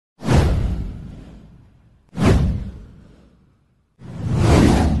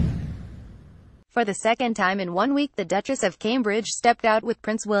For the second time in 1 week, the Duchess of Cambridge stepped out with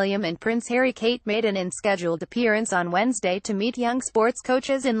Prince William and Prince Harry. Kate made an unscheduled appearance on Wednesday to meet young sports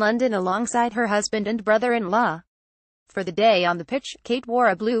coaches in London alongside her husband and brother-in-law. For the day on the pitch, Kate wore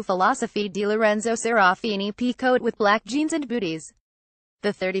a blue Philosophy di Lorenzo Serafini coat with black jeans and booties.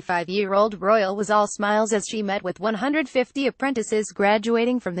 The 35-year-old royal was all smiles as she met with 150 apprentices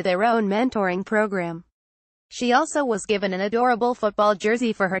graduating from their own mentoring program. She also was given an adorable football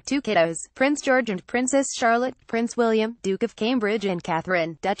jersey for her two kiddos, Prince George and Princess Charlotte. Prince William, Duke of Cambridge, and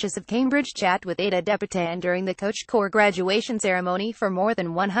Catherine, Duchess of Cambridge, chat with Ada Deputan during the Coach Corps graduation ceremony for more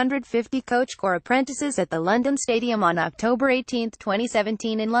than 150 Coach Corps apprentices at the London Stadium on October 18,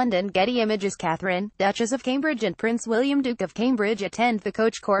 2017 in London. Getty Images. Catherine, Duchess of Cambridge, and Prince William, Duke of Cambridge, attend the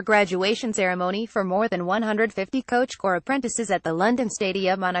Coach Corps graduation ceremony for more than 150 Coach Corps apprentices at the London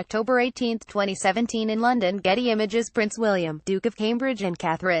Stadium on October 18, 2017 in London. Getty Images. Prince William, Duke of Cambridge, and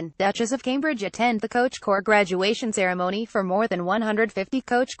Catherine, Duchess of Cambridge, attend the Coach Corps graduation ceremony for more than 150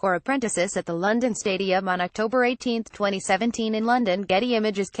 Coach Corps apprentices at the London Stadium on October 18, 2017 in London. Getty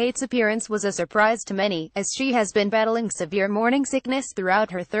Images. Kate's appearance was a surprise to many, as she has been battling severe morning sickness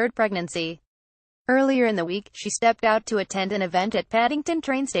throughout her third pregnancy. Earlier in the week, she stepped out to attend an event at Paddington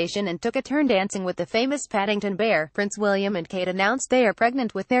train station and took a turn dancing with the famous Paddington Bear. Prince William and Kate announced they are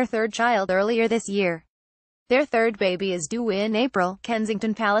pregnant with their third child earlier this year. Their third baby is due in April,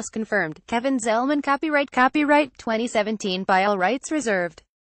 Kensington Palace confirmed. Kevin Zellman. Copyright 2017 by all rights reserved.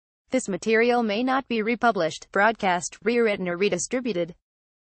 This material may not be republished, broadcast, rewritten or redistributed.